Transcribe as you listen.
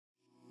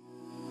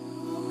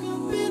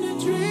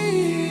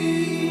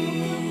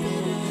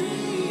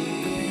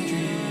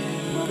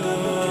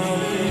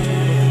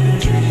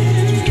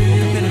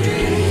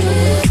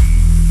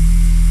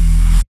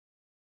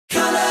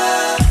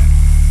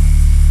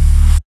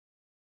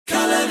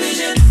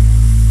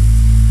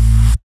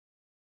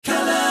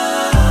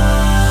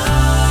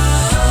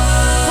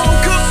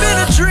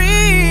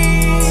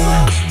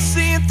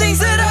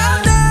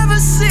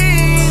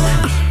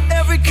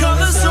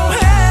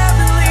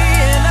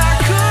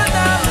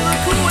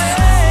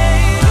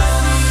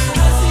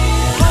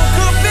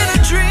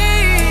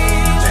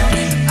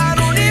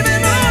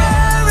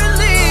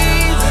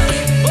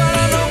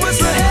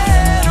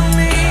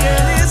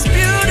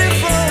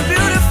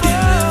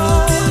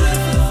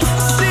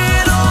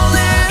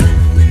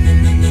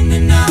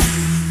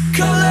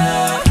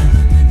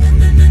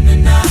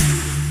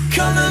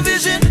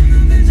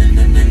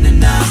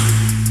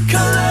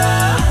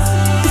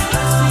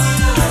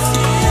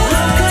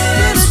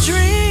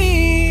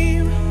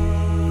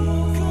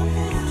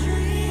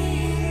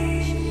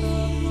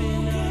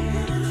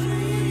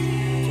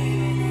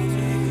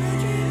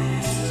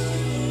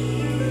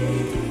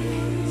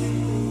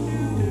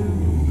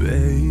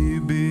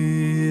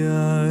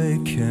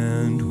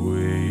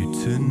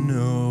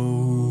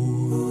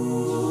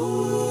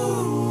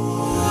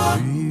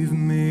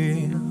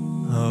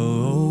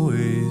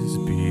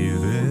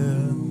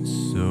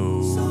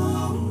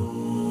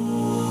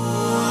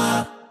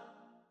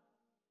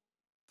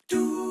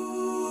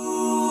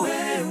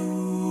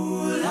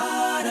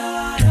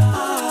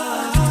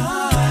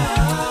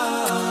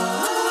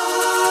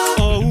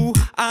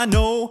I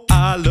know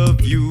I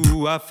love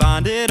you. I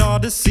find it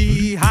hard to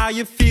see how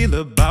you feel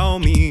about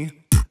me.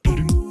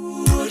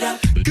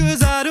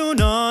 'Cause I don't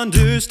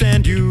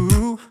understand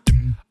you.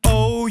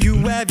 Oh, you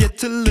have yet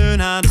to learn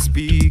how to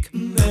speak.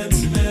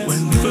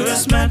 When we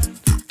first met,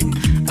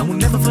 I will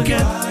never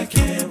forget. I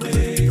can't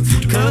wait.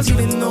 'Cause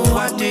even though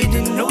I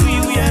didn't know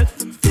you yet,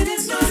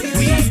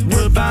 we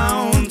were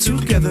bound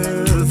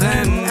together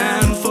then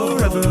and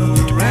forever.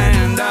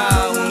 And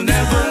I will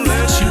never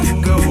let you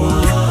go.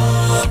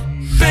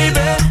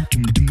 Baby,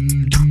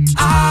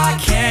 I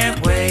can't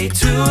wait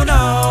to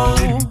know.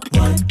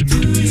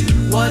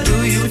 What do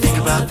you think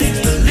about things?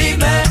 Believe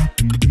me,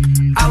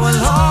 I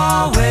will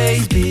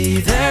always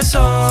be there,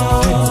 so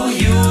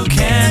you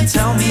can't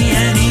tell me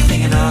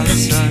anything under the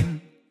sun.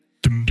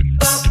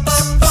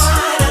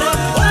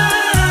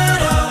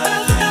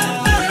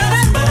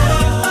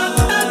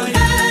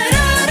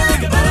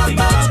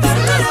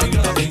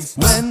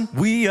 When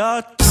we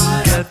are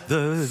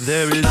together,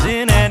 there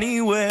isn't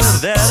anywhere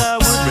that I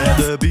would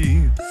rather be.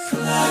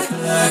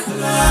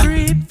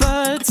 Three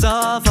birds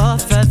of a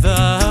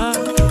feather.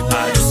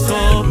 I just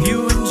hope you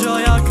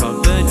enjoy our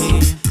company.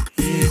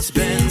 It's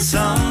been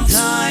some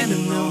time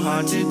and no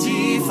hard to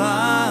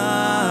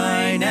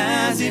define,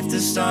 as if the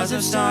stars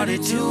have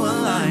started to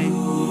align.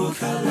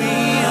 We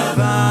are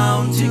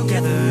bound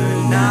together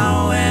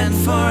now and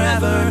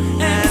forever,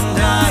 and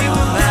I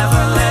will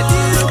never let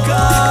you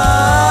go.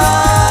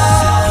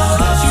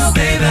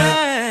 Baby,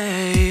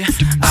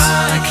 I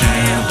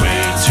can't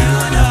wait to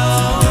know.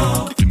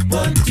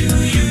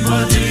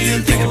 What do you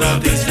think about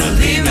this?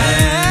 Believe me,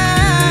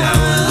 I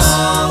will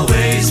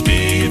always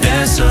be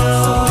there, so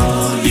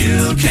you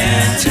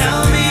can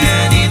tell me